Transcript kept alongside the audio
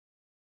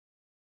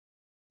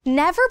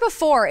Never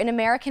before in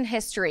American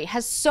history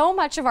has so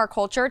much of our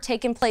culture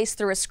taken place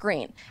through a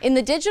screen. In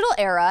the digital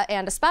era,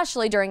 and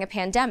especially during a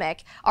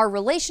pandemic, our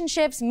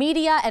relationships,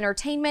 media,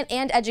 entertainment,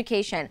 and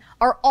education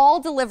are all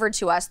delivered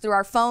to us through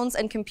our phones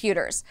and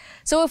computers.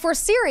 So if we're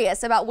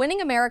serious about winning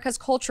America's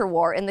culture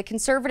war in the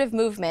conservative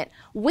movement,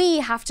 we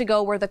have to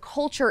go where the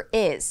culture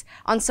is,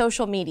 on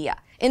social media.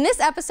 In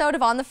this episode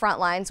of On the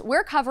Frontlines,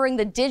 we're covering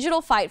the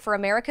digital fight for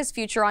America's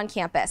future on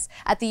campus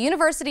at the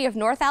University of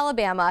North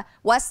Alabama,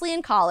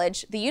 Wesleyan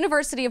College, the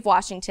University of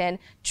Washington,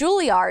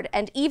 Juilliard,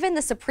 and even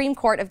the Supreme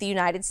Court of the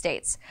United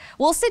States.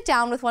 We'll sit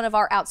down with one of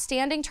our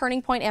outstanding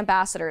Turning Point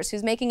ambassadors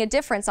who's making a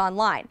difference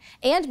online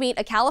and meet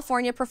a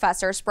California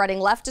professor spreading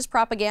leftist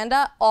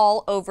propaganda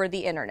all over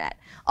the internet.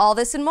 All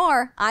this and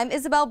more, I'm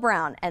Isabel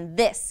Brown, and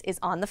this is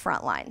On the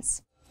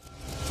Frontlines.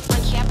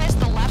 On campus,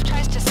 the left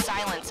tries to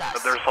silence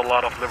us. There's a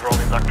lot of liberal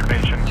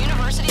indoctrination.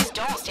 Universities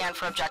don't stand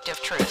for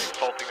objective truth.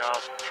 Assaulting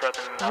us,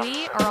 threatening us.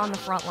 We are on the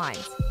front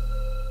lines.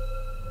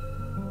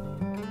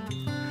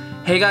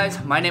 Hey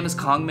guys, my name is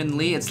Kangmin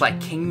Lee. It's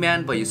like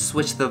Kingman, but you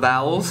switch the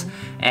vowels.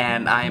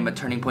 And I am a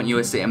Turning Point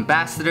USA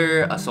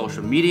ambassador, a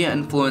social media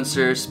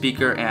influencer,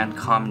 speaker, and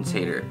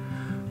commentator.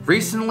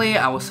 Recently,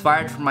 I was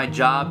fired from my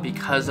job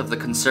because of the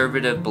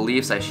conservative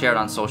beliefs I shared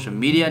on social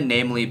media,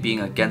 namely being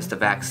against the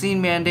vaccine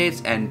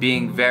mandates and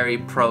being very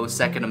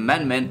pro-Second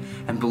Amendment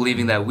and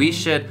believing that we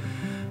should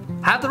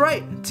have the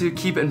right to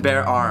keep and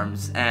bear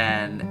arms.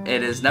 And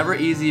it is never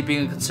easy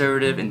being a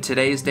conservative in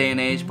today's day and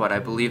age, but I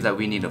believe that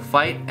we need to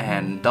fight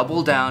and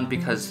double down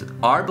because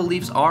our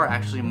beliefs are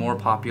actually more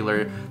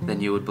popular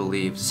than you would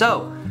believe.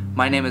 So,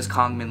 my name is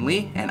Kangmin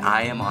Lee, and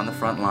I am on the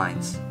front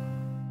lines.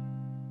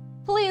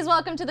 Please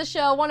welcome to the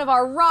show one of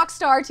our rock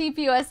star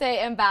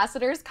TPUSA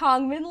ambassadors,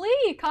 Kangmin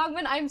Lee.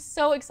 Kangmin, I'm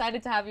so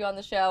excited to have you on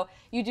the show.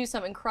 You do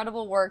some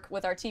incredible work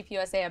with our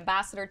TPUSA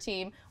ambassador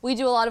team. We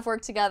do a lot of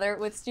work together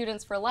with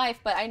Students for Life,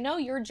 but I know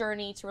your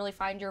journey to really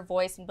find your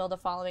voice and build a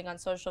following on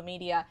social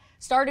media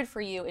started for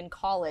you in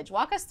college.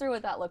 Walk us through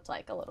what that looked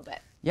like a little bit.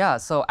 Yeah,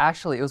 so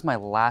actually it was my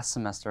last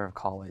semester of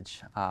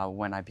college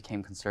when I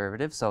became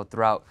conservative. So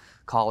throughout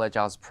college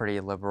I was pretty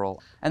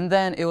liberal. And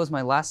then it was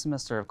my last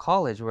semester of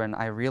college when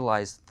I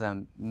realized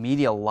the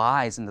media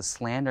lies and the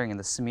slandering and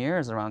the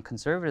smears around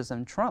conservatism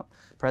and Trump,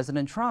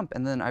 President Trump.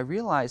 And then I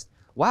realized,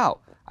 wow,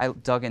 I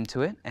dug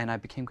into it and I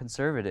became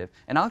conservative.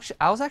 And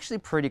I was actually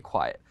pretty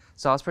quiet.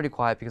 So I was pretty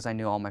quiet because I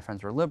knew all my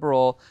friends were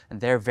liberal, and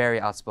they're very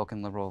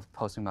outspoken liberal,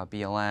 posting about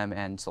BLM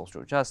and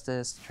social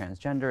justice,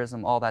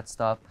 transgenderism, all that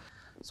stuff.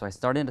 So I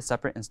started a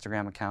separate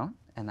Instagram account,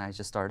 and I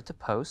just started to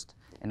post,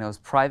 and it was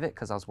private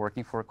because I was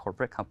working for a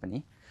corporate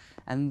company.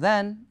 And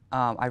then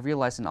I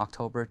realized in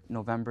October,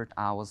 November,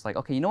 I was like,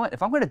 okay, you know what?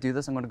 If I'm going to do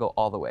this, I'm going to go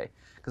all the way.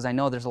 Because I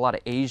know there's a lot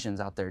of Asians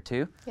out there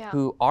too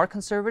who are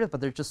conservative, but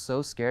they're just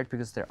so scared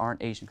because there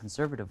aren't Asian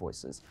conservative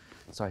voices.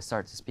 So I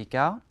started to speak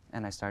out,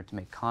 and I started to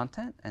make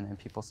content, and then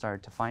people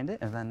started to find it,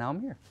 and then now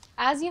I'm here.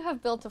 As you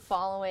have built a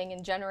following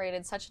and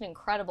generated such an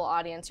incredible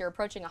audience, you're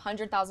approaching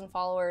 100,000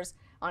 followers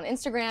on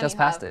Instagram. Just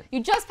passed it.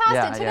 You just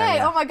passed it today.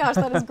 Yeah. Oh my gosh,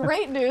 that is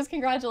great news.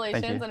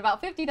 Congratulations. Thank you. And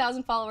about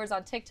 50,000 followers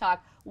on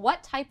TikTok.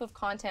 What type of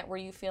content were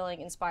you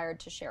feeling inspired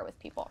to share with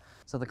people?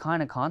 So the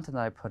kind of content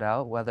that I put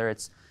out, whether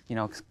it's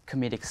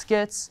comedic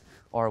skits,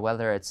 or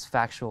whether it's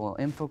factual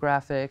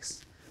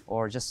infographics,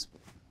 or just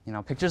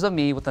pictures of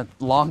me with a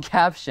long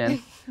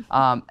caption,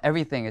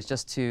 everything is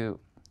just to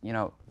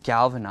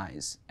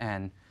galvanize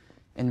and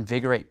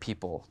invigorate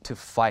people to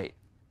fight,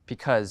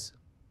 because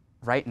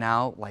right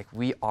now,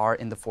 we are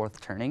in the fourth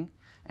turning,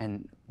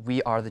 and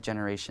we are the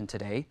generation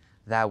today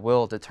that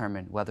will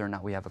determine whether or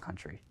not we have a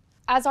country.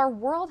 As our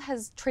world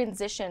has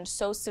transitioned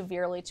so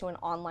severely to an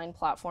online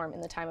platform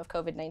in the time of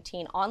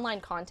COVID-19, online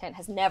content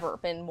has never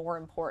been more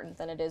important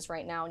than it is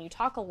right now. And you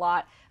talk a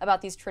lot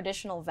about these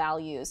traditional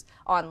values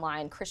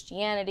online,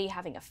 Christianity,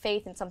 having a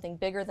faith in something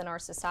bigger than our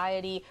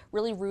society,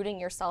 really rooting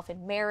yourself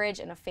in marriage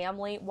and a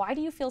family. Why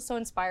do you feel so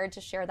inspired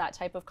to share that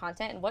type of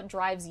content, and what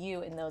drives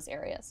you in those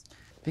areas?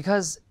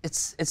 Because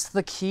it's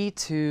the key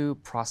to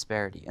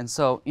prosperity. And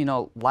so,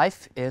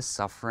 life is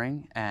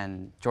suffering,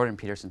 and Jordan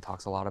Peterson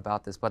talks a lot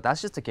about this, but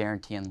that's just a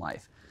guarantee in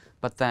life.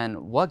 But then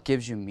what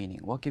gives you meaning?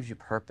 What gives you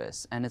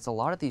purpose? And it's a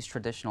lot of these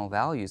traditional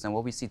values, and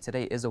what we see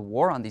today is a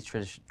war on these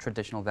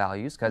traditional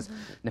values, because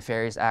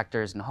nefarious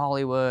actors in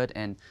Hollywood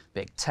and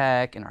big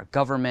tech and our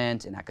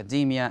government and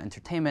academia,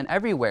 entertainment,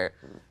 everywhere,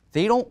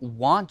 they don't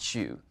want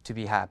you to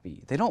be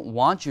happy. They don't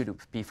want you to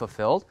be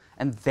fulfilled,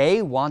 and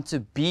they want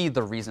to be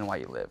the reason why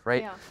you live,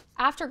 right? Yeah.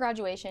 After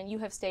graduation, you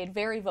have stayed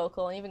very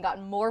vocal and even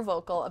gotten more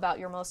vocal about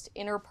your most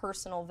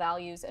interpersonal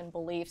values and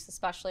beliefs,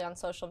 especially on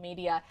social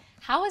media.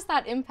 How has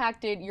that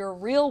impacted your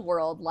real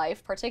world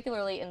life,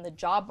 particularly in the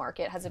job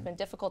market? Has it been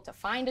difficult to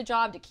find a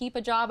job, to keep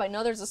a job? I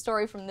know there's a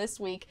story from this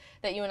week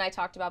that you and I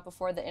talked about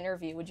before the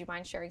interview. Would you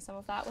mind sharing some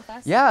of that with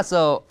us? Yeah,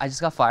 so I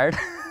just got fired.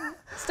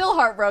 Still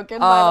heartbroken,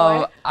 by the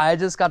way. I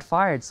just got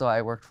fired, so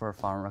I worked for a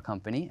pharma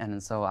company,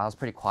 and so I was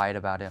pretty quiet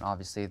about it.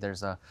 Obviously,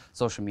 there's a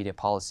social media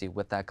policy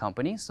with that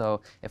company,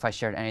 so if I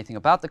shared anything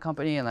about the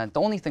company, and then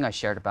the only thing I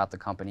shared about the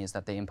company is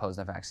that they imposed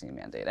a vaccine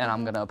mandate, and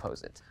I'm going to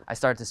oppose it. I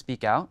started to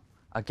speak out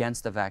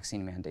against the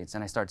vaccine mandates,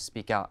 and I started to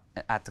speak out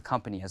at the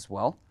company as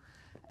well,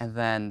 and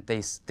then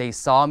they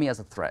saw me as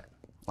a threat.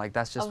 Like,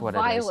 that's just what it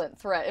is. A violent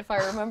threat, if I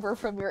remember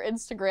from your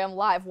Instagram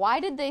Live. Why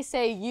did they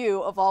say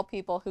you, of all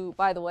people, who,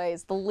 by the way,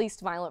 is the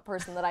least violent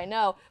person that I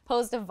know,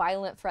 posed a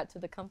violent threat to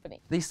the company?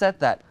 They said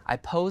that I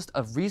posed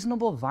a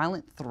reasonable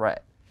violent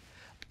threat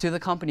to the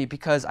company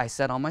because I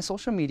said on my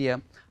social media,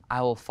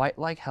 I will fight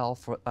like hell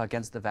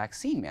against the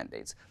vaccine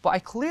mandates. But I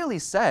clearly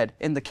said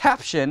in the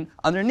caption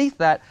underneath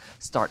that,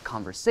 start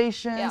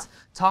conversations,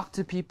 talk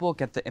to people,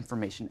 get the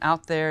information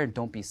out there,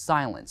 don't be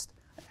silenced.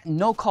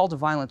 No call to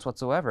violence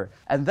whatsoever.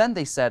 And then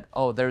they said,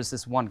 oh, there's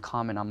this one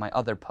comment on my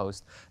other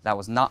post that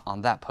was not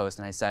on that post.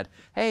 And I said,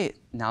 hey,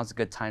 now's a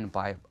good time to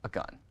buy a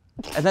gun.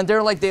 And then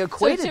they're like, they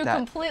equated so that. two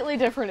completely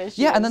different issues.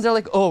 Yeah, and then they're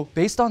like, oh,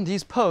 based on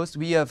these posts,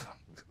 we have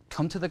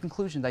come to the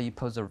conclusion that you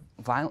pose a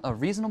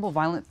reasonable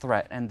violent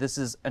threat, and this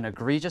is an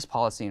egregious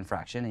policy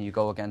infraction, and you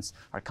go against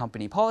our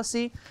company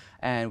policy,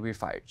 and we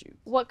fired you.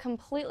 What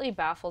completely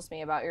baffles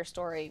me about your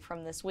story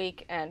from this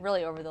week, and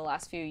really over the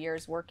last few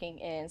years working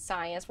in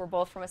science, we're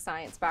both from a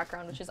science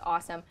background, which is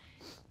awesome.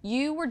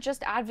 You were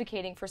just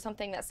advocating for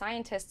something that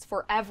scientists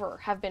forever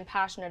have been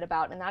passionate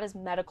about, and that is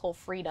medical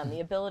freedom,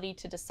 the ability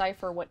to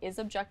decipher what is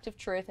objective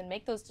truth and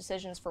make those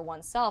decisions for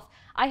oneself.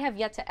 I have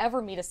yet to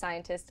ever meet a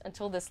scientist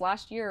until this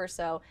last year or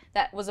so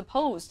that was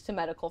opposed to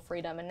medical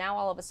freedom, and now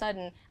all of a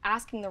sudden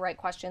asking the right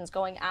questions,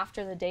 going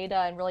after the data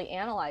and really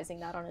analyzing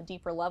that on a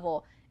deeper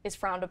level is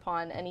frowned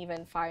upon, and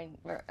even find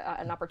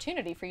an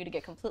opportunity for you to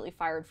get completely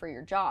fired for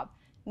your job.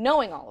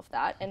 Knowing all of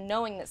that, and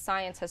knowing that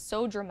science has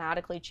so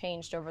dramatically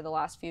changed over the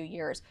last few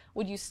years,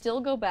 would you still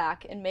go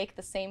back and make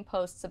the same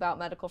posts about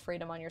medical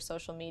freedom on your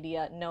social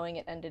media, knowing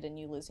it ended in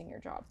you losing your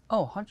job?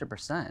 Oh,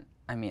 100%.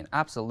 I mean,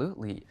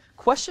 absolutely.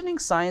 Questioning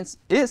science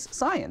is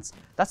science.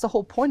 That's the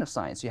whole point of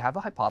science. You have a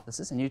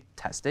hypothesis and you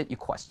test it, you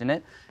question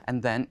it,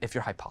 and then if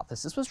your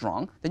hypothesis was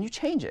wrong, then you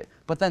change it.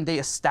 But then they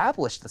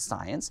establish the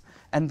science,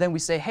 and then we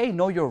say, hey,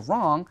 no, you're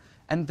wrong.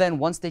 And then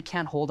once they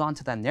can't hold on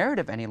to that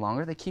narrative any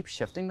longer, they keep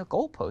shifting the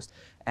goalpost.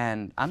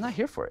 And I'm not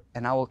here for it.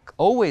 And I will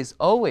always,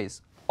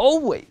 always,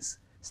 always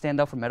stand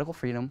up for medical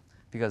freedom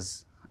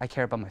because I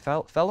care about my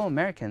fellow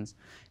Americans.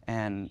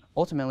 And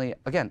ultimately,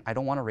 again, I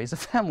don't want to raise a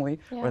family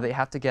where they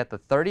have to get the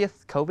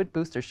 30th COVID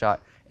booster shot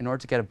in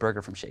order to get a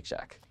burger from Shake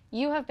Shack.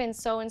 You have been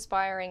so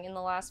inspiring in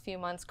the last few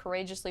months,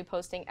 courageously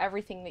posting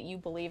everything that you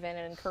believe in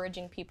and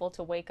encouraging people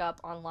to wake up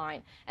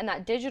online. And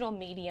that digital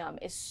medium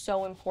is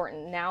so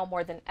important now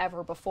more than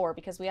ever before,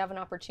 because we have an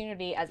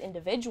opportunity as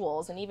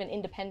individuals and even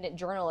independent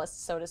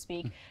journalists, so to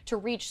speak, to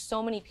reach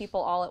so many people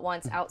all at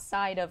once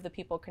outside of the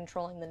people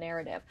controlling the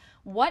narrative.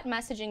 What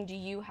messaging do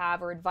you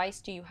have or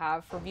advice do you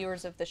have for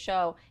viewers of the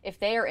show if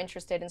they are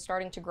interested in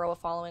starting to grow a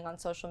following on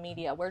social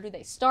media? Where do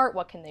they start?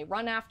 What can they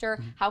run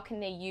after? How can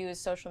they use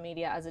social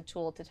media as a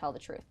tool to tell the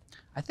truth?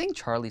 I think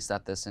Charlie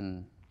said this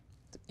in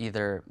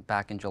either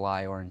back in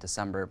July or in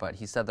December, but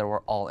he said that we're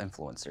all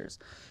influencers.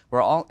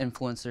 We're all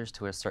influencers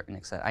to a certain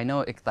extent. I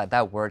know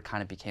that word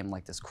kind of became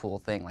like this cool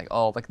thing, like,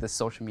 oh, like this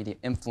social media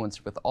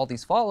influencer with all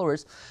these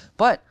followers,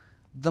 but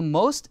the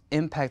most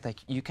impact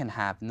that you can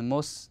have and the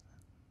most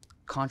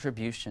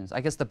contributions, I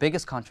guess the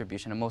biggest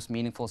contribution and most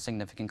meaningful,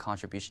 significant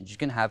contributions you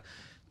can have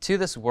to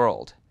this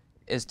world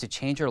is to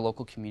change your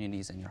local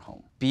communities and your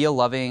home. Be a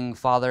loving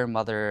father,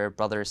 mother,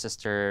 brother,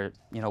 sister,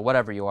 you know,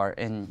 whatever you are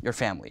in your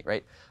family,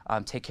 right?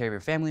 Take care of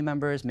your family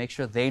members, make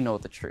sure they know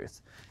the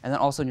truth. And then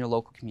also in your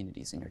local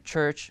communities, in your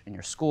church, in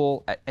your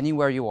school,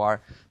 anywhere you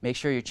are, make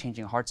sure you're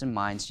changing hearts and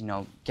minds, you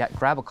know,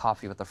 grab a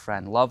coffee with a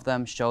friend, love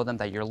them, show them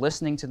that you're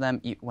listening to them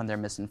when they're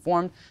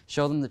misinformed,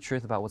 show them the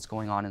truth about what's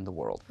going on in the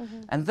world.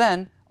 And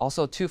then,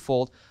 also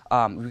twofold,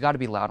 we got to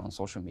be loud on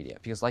social media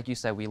because like you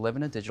said, we live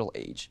in a digital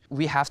age.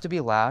 We have to be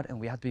loud and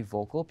we have to be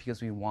vocal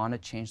because we want to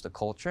change the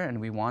culture and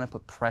we want to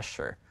put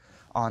pressure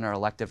on our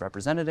elected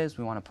representatives.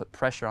 We want to put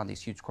pressure on these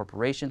huge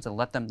corporations and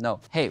let them know,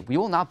 hey, we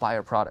will not buy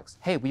our products.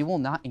 Hey, we will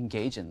not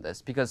engage in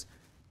this because,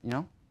 you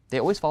know, they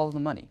always follow the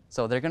money.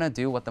 So they're going to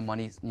do what the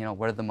money, you know,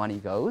 where the money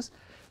goes.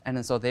 And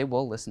then so they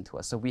will listen to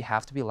us. So we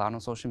have to be loud on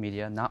social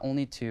media, not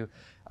only to, you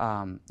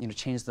know,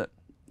 change the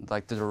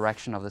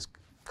direction of this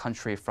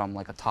country from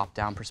like a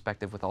top-down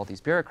perspective with all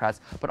these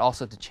bureaucrats, but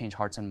also to change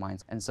hearts and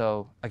minds. And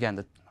so again,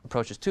 the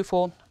approach is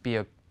twofold: be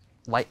a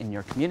light in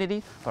your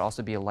community, but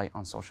also be a light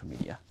on social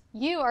media.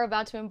 You are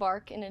about to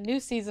embark in a new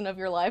season of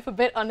your life, a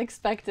bit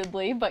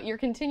unexpectedly, but you're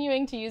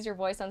continuing to use your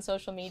voice on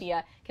social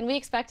media. Can we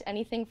expect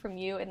anything from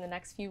you in the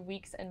next few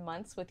weeks and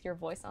months with your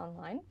voice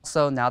online?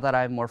 So now that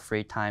I have more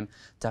free time,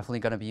 definitely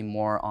going to be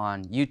more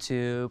on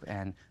YouTube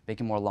and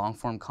making more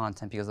long-form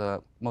content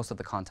because most of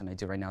the content I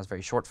do right now is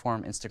very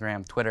short-form,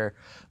 Instagram, Twitter,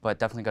 but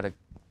definitely going to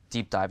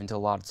deep dive into a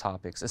lot of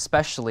topics,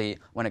 especially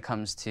when it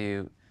comes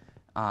to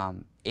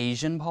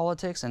Asian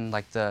politics and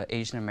like the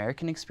Asian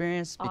American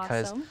experience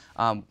because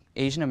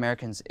Asian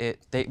Americans,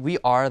 we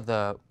are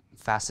the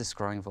fastest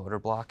growing voter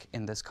bloc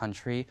in this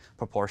country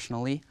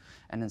proportionally.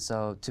 And then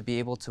so to be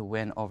able to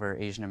win over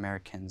Asian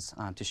Americans,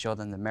 to show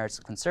them the merits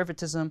of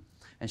conservatism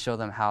and show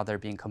them how they're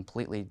being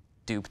completely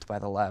duped by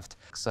the left.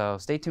 So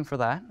stay tuned for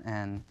that,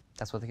 and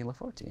that's what they can look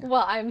forward to.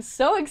 Well, I'm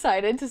so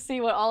excited to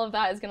see what all of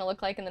that is going to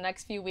look like in the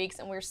next few weeks,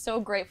 and we're so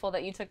grateful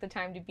that you took the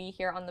time to be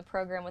here on the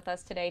program with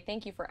us today.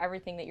 Thank you for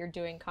everything that you're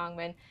doing,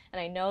 Kangmin,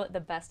 and I know the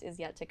best is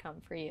yet to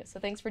come for you. So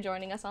thanks for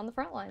joining us on The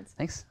Frontlines.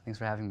 Thanks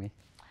for having me.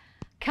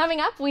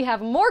 Coming up, we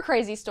have more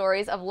crazy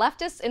stories of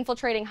leftists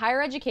infiltrating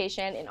higher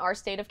education in our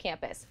state of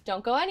campus.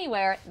 Don't go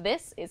anywhere.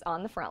 This is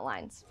On The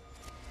Frontlines.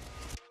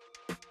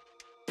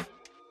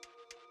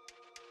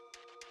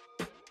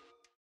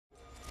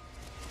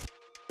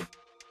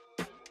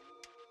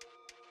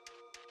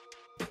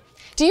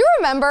 Do you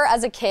remember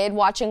as a kid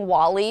watching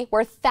WALL-E,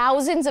 where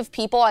thousands of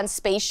people on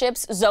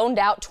spaceships zoned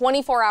out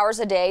 24 hours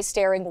a day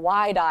staring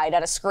wide-eyed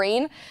at a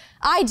screen?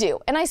 I do,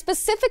 and I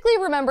specifically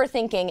remember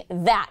thinking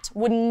that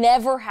would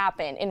never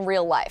happen in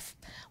real life.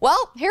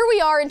 Well, here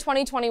we are in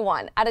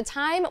 2021, at a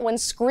time when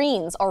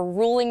screens are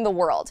ruling the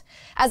world.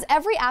 As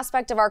every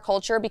aspect of our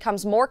culture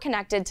becomes more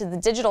connected to the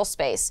digital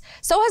space,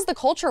 so has the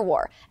culture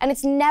war, and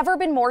it's never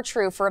been more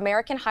true for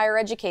American higher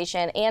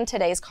education and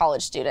today's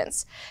college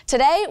students.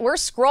 Today, we're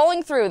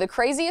scrolling through the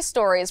craziest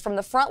stories from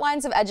the front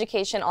lines of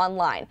education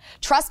online.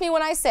 Trust me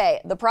when I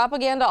say, the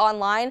propaganda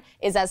online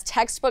is as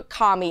textbook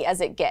commie as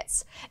it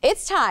gets.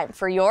 It's time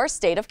for your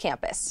State of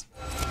Campus.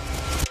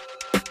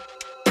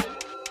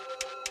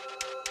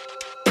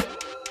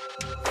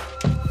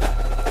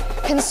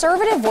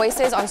 Conservative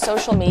voices on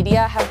social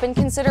media have been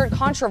considered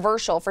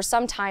controversial for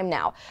some time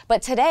now,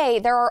 but today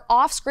there are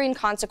off-screen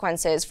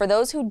consequences for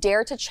those who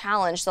dare to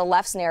challenge the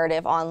left's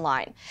narrative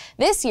online.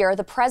 This year,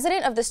 the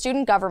president of the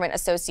Student Government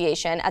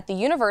Association at the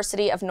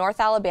University of North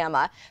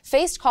Alabama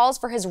faced calls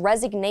for his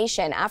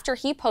resignation after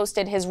he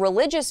posted his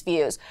religious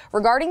views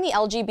regarding the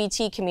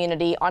LGBT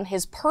community on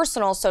his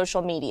personal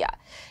social media.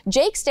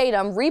 Jake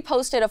Statham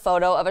reposted a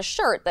photo of a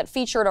shirt that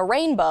featured a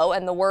rainbow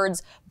and the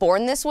words,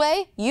 "Born this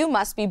way, you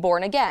must be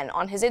born again,"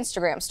 on his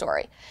Instagram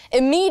story.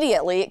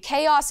 Immediately,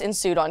 chaos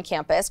ensued on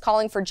campus,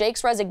 calling for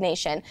Jake's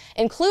resignation,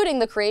 including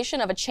the creation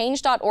of a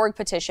Change.org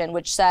petition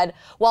which said,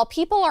 while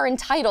people are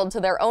entitled to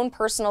their own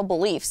personal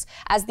beliefs,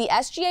 as the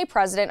SGA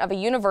president of a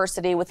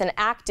university with an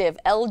active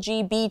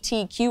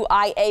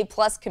LGBTQIA+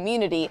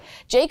 community,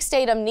 Jake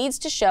Statham needs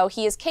to show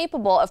he is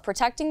capable of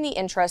protecting the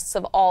interests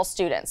of all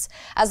students.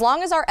 As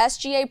long as our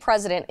SGA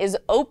president is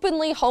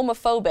openly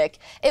homophobic,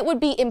 it would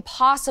be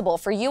impossible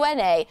for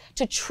UNA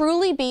to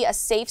truly be a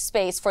safe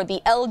space for the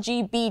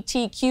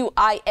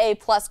LGBTQIA+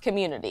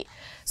 community.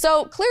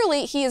 So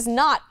clearly he is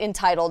not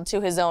entitled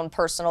to his own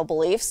personal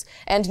beliefs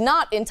and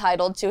not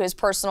entitled to his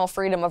personal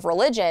freedom of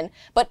religion,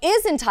 but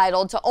is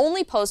entitled to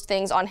only post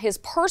things on his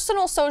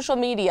personal social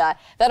media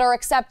that are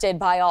accepted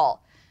by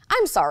all.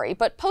 I'm sorry,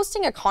 but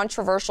posting a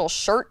controversial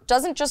shirt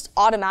doesn't just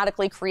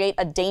automatically create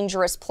a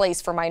dangerous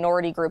place for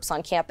minority groups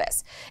on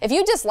campus. If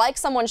you dislike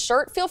someone's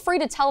shirt, feel free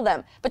to tell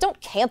them, but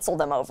don't cancel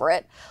them over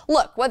it.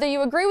 Look, whether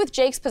you agree with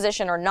Jake's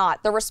position or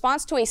not, the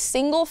response to a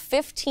single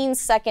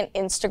 15-second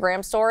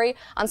Instagram story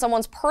on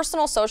someone's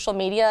personal social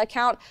media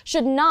account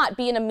should not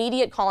be an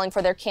immediate calling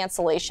for their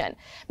cancellation.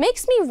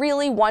 Makes me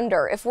really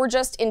wonder if we're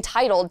just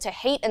entitled to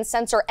hate and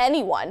censor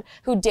anyone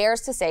who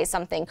dares to say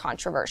something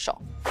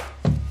controversial.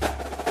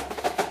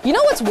 You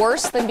know what's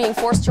worse than being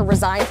forced to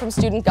resign from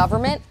student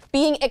government?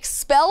 Being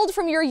expelled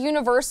from your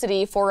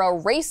university for a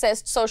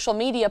racist social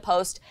media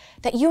post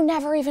that you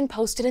never even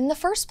posted in the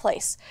first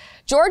place.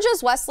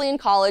 Georgia's Wesleyan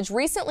College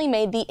recently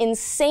made the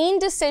insane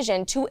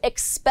decision to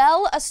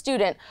expel a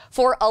student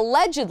for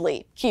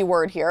allegedly,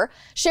 keyword here,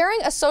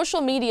 sharing a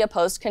social media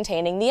post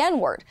containing the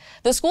N-word.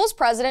 The school's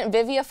president,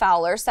 Vivia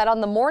Fowler, said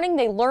on the morning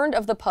they learned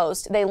of the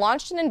post, they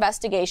launched an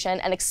investigation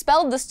and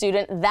expelled the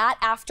student that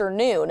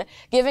afternoon,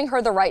 giving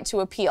her the right to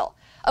appeal.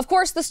 Of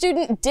course, the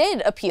student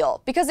did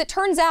appeal because it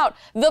turns out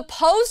the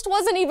post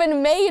wasn't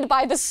even made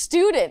by the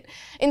student.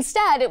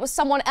 Instead, it was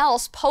someone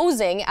else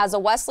posing as a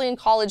Wesleyan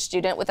College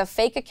student with a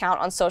fake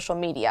account on social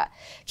media.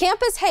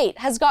 Campus hate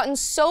has gotten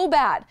so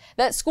bad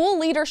that school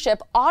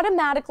leadership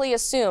automatically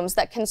assumes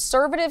that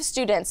conservative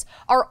students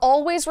are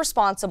always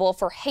responsible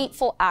for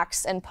hateful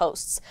acts and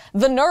posts.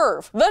 The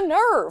nerve, the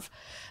nerve!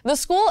 The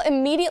school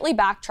immediately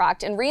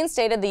backtracked and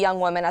reinstated the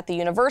young woman at the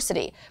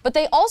university, but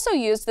they also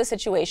used the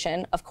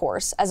situation, of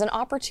course, as an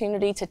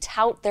opportunity to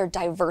tout their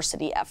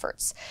diversity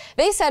efforts.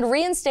 They said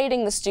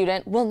reinstating the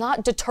student will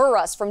not deter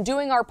us from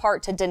doing our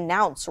part to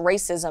denounce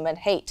racism and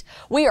hate.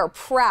 We are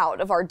proud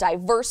of our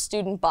diverse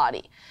student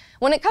body.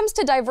 When it comes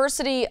to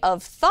diversity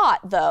of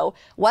thought, though,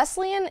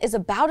 Wesleyan is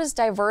about as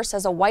diverse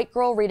as a white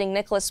girl reading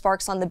Nicholas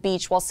Sparks on the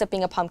beach while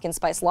sipping a pumpkin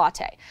spice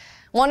latte.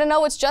 Want to know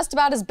what's just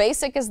about as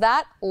basic as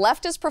that?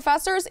 Leftist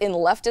professors in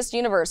leftist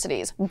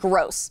universities.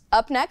 Gross.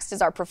 Up next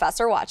is our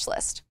Professor Watch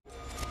List.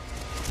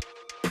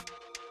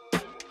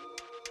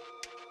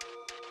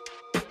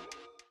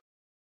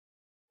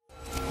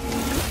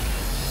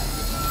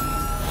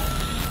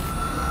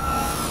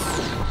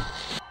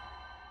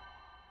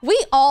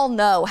 We all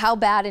know how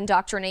bad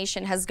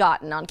indoctrination has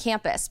gotten on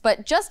campus,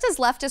 but just as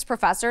leftist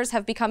professors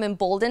have become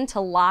emboldened to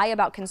lie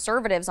about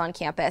conservatives on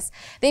campus,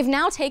 they've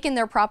now taken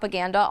their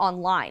propaganda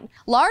online.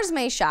 Lars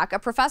Meshack, a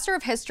professor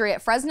of history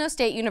at Fresno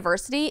State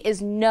University,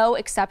 is no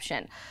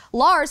exception.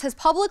 Lars has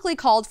publicly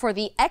called for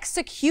the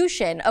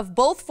execution of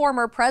both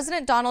former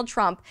President Donald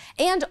Trump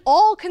and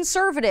all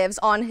conservatives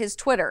on his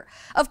Twitter.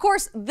 Of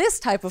course, this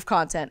type of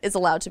content is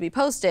allowed to be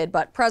posted,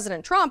 but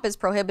President Trump is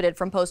prohibited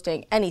from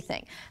posting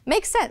anything.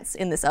 Makes sense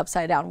in this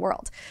upside-down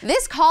world.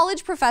 This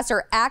college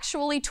professor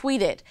actually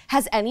tweeted,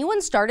 "Has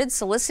anyone started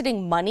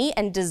soliciting money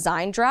and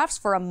design drafts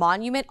for a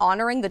monument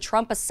honoring the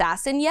Trump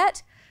assassin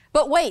yet?"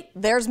 But wait,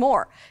 there's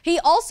more. He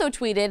also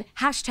tweeted,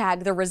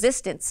 #the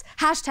resistance,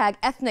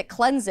 #ethnic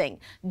cleansing.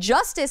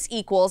 Justice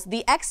equals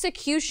the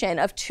execution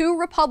of 2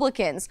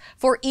 Republicans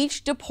for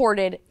each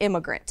deported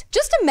immigrant.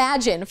 Just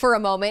imagine for a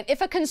moment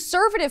if a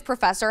conservative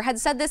professor had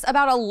said this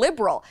about a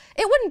liberal.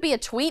 It wouldn't be a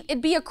tweet,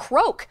 it'd be a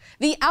croak.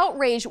 The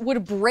outrage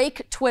would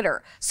break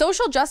Twitter.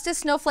 Social justice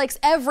snowflakes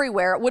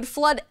everywhere would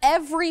flood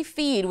every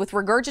feed with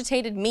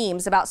regurgitated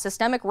memes about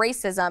systemic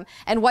racism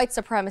and white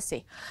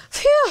supremacy.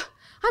 Phew!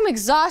 I'm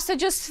exhausted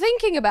just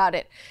thinking about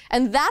it.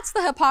 And that's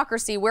the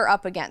hypocrisy we're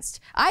up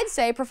against. I'd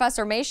say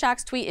Professor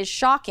Meshack's tweet is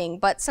shocking,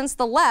 but since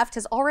the left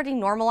has already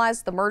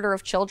normalized the murder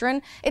of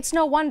children, it's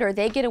no wonder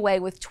they get away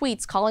with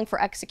tweets calling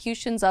for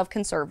executions of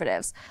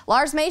conservatives.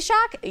 Lars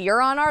Meshack,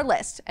 you're on our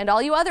list. And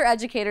all you other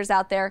educators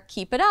out there,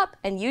 keep it up,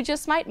 and you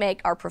just might make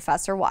our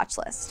professor watch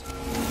list.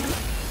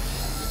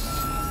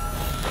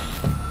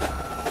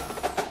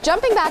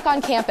 Jumping back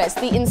on campus,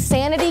 the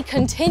insanity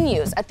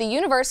continues at the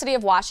University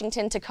of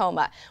Washington,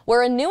 Tacoma,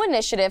 where a new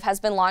initiative has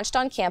been launched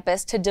on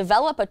campus to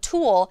develop a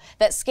tool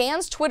that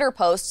scans Twitter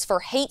posts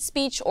for hate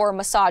speech or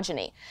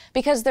misogyny,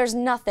 because there's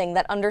nothing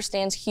that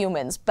understands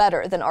humans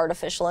better than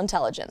artificial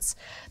intelligence.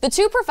 The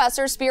 2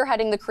 professors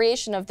spearheading the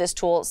creation of this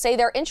tool say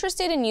they're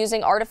interested in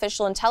using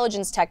artificial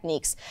intelligence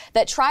techniques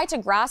that try to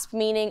grasp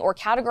meaning or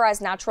categorize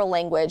natural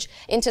language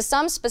into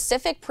some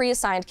specific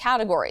pre-assigned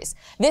categories.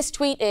 This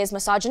tweet is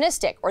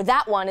misogynistic, or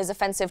that one is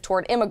offensive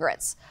toward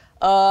immigrants.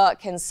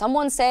 Can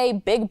someone say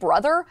Big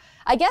Brother?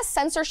 I guess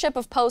censorship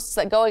of posts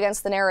that go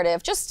against the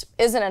narrative just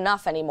isn't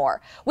enough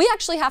anymore. We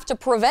actually have to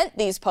prevent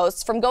these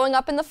posts from going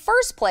up in the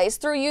first place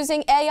through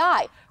using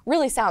AI.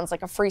 Really sounds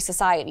like a free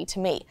society to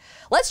me.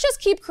 Let's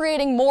just keep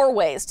creating more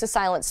ways to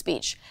silence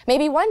speech.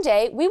 Maybe one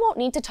day we won't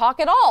need to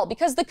talk at all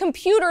because the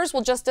computers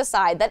will just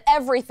decide that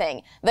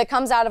everything that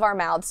comes out of our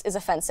mouths is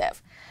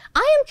offensive.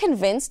 I am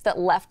convinced that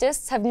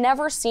leftists have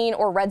never seen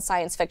or read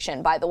science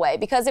fiction, by the way,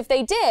 because if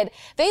they did,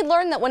 they'd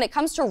learn that when it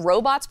comes to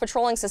robots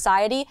patrolling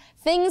society,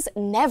 things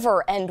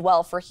never end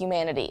well for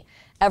humanity.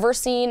 Ever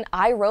seen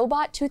I,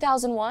 Robot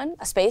 2001,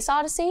 A Space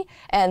Odyssey,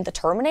 and The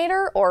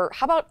Terminator? Or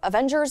how about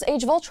Avengers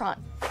Age of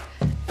Ultron?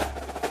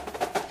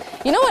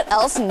 You know what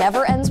else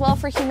never ends well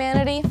for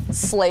humanity?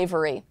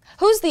 Slavery.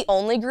 Who's the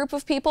only group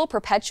of people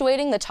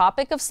perpetuating the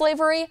topic of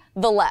slavery?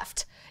 The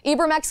left.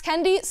 Ibram X.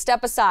 Kendi,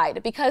 step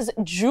aside, because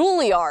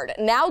Juilliard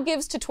now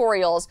gives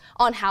tutorials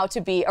on how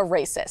to be a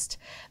racist.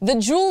 The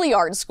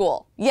Juilliard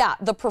School, yeah,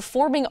 the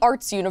Performing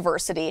Arts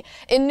University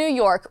in New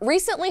York,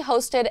 recently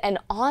hosted an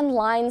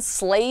online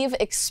slave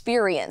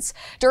experience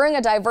during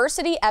a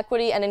diversity,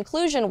 equity, and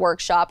inclusion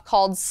workshop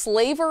called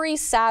Slavery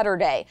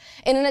Saturday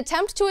in an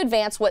attempt to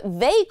advance what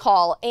they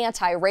call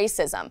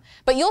anti-racism.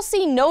 But you'll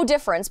see no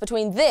difference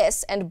between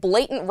this and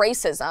blatant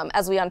racism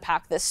as we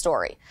unpack this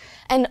story.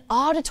 An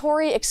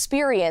auditory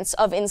experience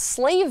of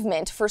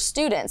enslavement for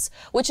students,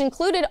 which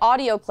included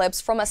audio clips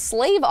from a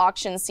slave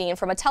auction scene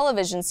from a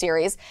television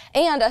series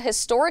and a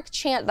historic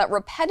chant that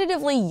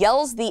repetitively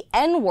yells the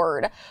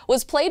N-word,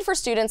 was played for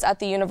students at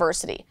the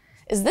university.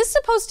 Is this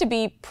supposed to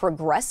be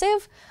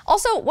progressive?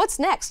 Also, what's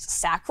next?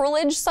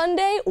 Sacrilege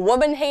Sunday?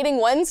 Woman-hating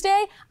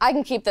Wednesday? I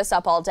can keep this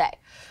up all day.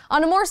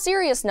 On a more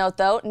serious note,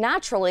 though,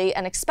 naturally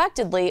and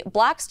expectedly,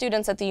 black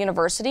students at the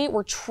university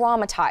were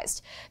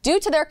traumatized.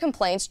 Due to their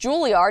complaints,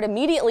 Juilliard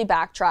immediately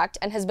backtracked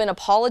and has been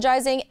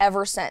apologizing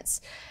ever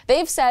since.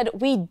 They've said,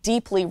 "We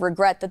deeply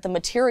regret that the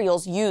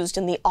materials used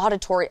in the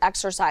auditory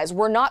exercise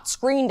were not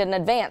screened in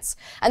advance,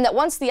 and that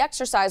once the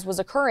exercise was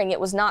occurring, it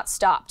was not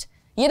stopped."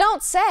 You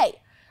don't say.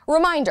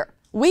 Reminder.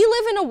 We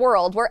live in a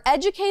world where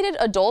educated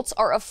adults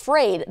are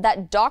afraid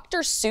that Dr.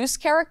 Seuss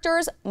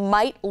characters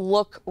might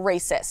look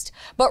racist.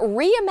 But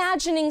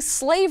reimagining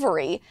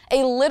slavery,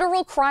 a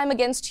literal crime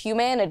against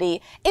humanity,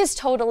 is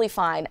totally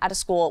fine at a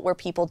school where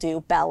people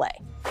do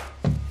ballet.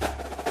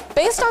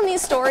 Based on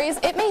these stories,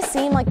 it may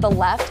seem like the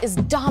left is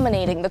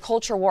dominating the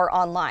culture war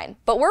online,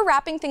 but we're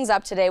wrapping things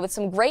up today with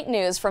some great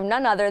news from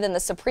none other than the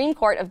Supreme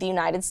Court of the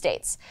United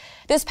States.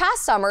 This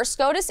past summer,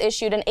 SCOTUS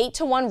issued an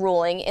 8-1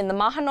 ruling in the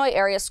Mahanoy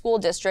Area School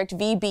District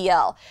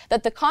VBL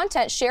that the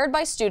content shared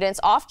by students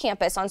off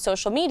campus on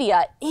social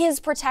media is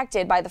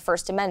protected by the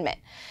First Amendment.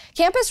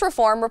 Campus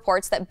Reform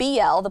reports that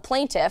BL, the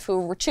plaintiff,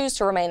 who chose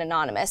to remain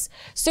anonymous,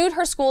 sued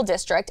her school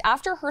district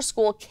after her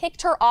school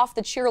kicked her off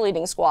the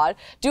cheerleading squad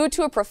due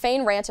to a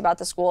profane rant about about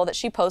the school that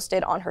she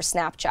posted on her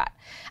Snapchat.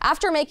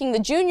 After making the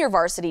junior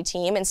varsity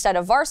team instead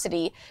of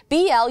varsity,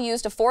 BL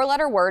used a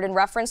 4-letter word in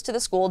reference to the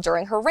school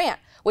during her rant,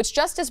 which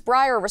Justice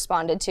Breyer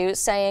responded to,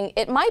 saying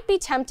it might be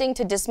tempting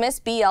to dismiss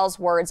BL's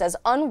words as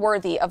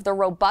unworthy of the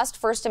robust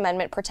First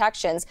Amendment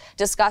protections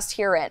discussed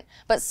herein,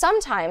 but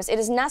sometimes it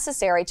is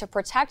necessary to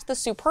protect the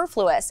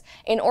superfluous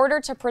in order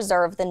to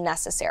preserve the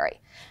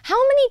necessary.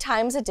 How many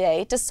times a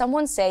day does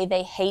someone say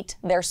they hate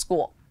their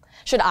school?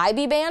 Should I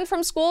be banned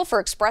from school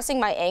for expressing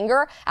my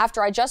anger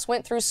after I just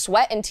went through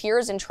sweat and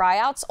tears in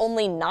tryouts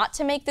only not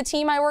to make the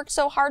team I worked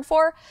so hard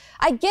for?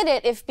 I get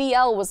it if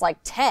BL was like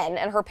 10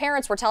 and her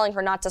parents were telling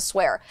her not to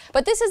swear,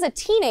 but this is a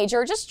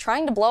teenager just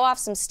trying to blow off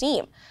some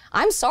steam.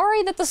 I'm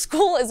sorry that the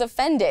school is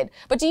offended,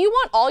 but do you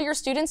want all your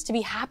students to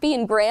be happy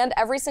and grand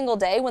every single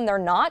day when they're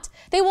not?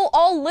 They will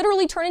all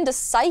literally turn into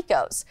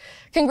psychos.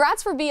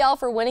 Congrats for BL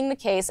for winning the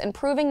case and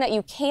proving that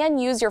you can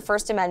use your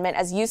First Amendment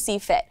as you see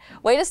fit.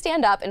 Way to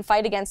stand up and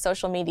fight against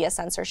social media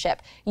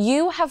censorship.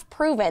 You have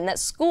proven that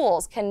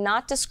schools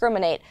cannot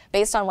discriminate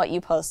based on what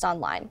you post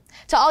online.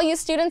 To all you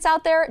students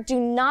out there, do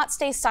not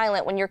stay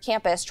silent when your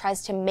campus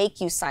tries to make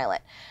you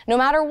silent. No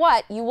matter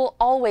what, you will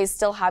always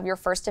still have your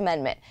First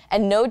Amendment,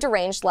 and no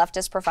deranged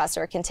leftist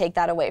professor can take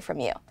that away from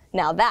you.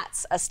 Now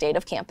that's a state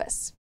of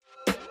campus.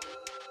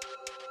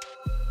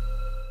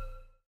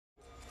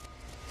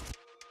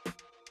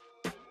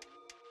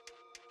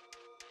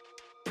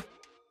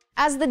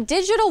 As the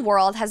digital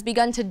world has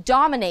begun to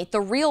dominate the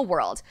real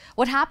world,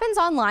 what happens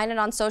online and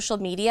on social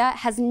media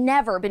has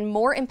never been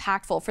more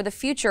impactful for the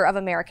future of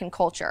American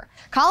culture.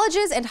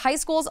 Colleges and high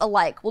schools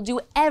alike will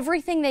do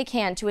everything they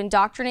can to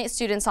indoctrinate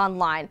students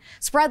online,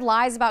 spread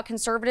lies about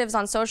conservatives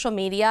on social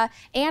media,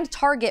 and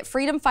target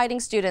freedom-fighting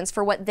students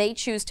for what they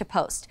choose to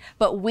post.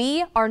 But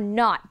we are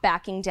not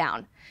backing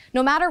down.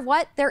 No matter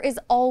what, there is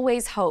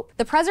always hope.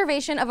 The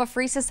preservation of a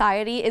free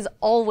society is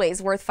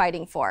always worth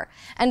fighting for.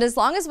 And as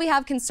long as we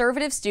have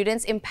conservative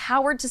students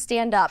empowered to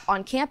stand up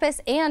on campus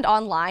and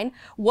online,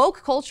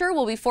 woke culture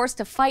will be forced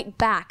to fight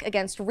back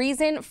against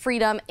reason,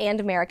 freedom, and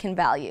American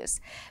values.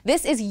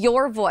 This is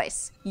your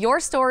voice, your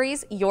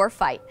stories, your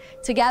fight.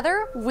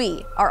 Together,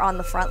 we are on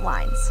the front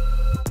lines.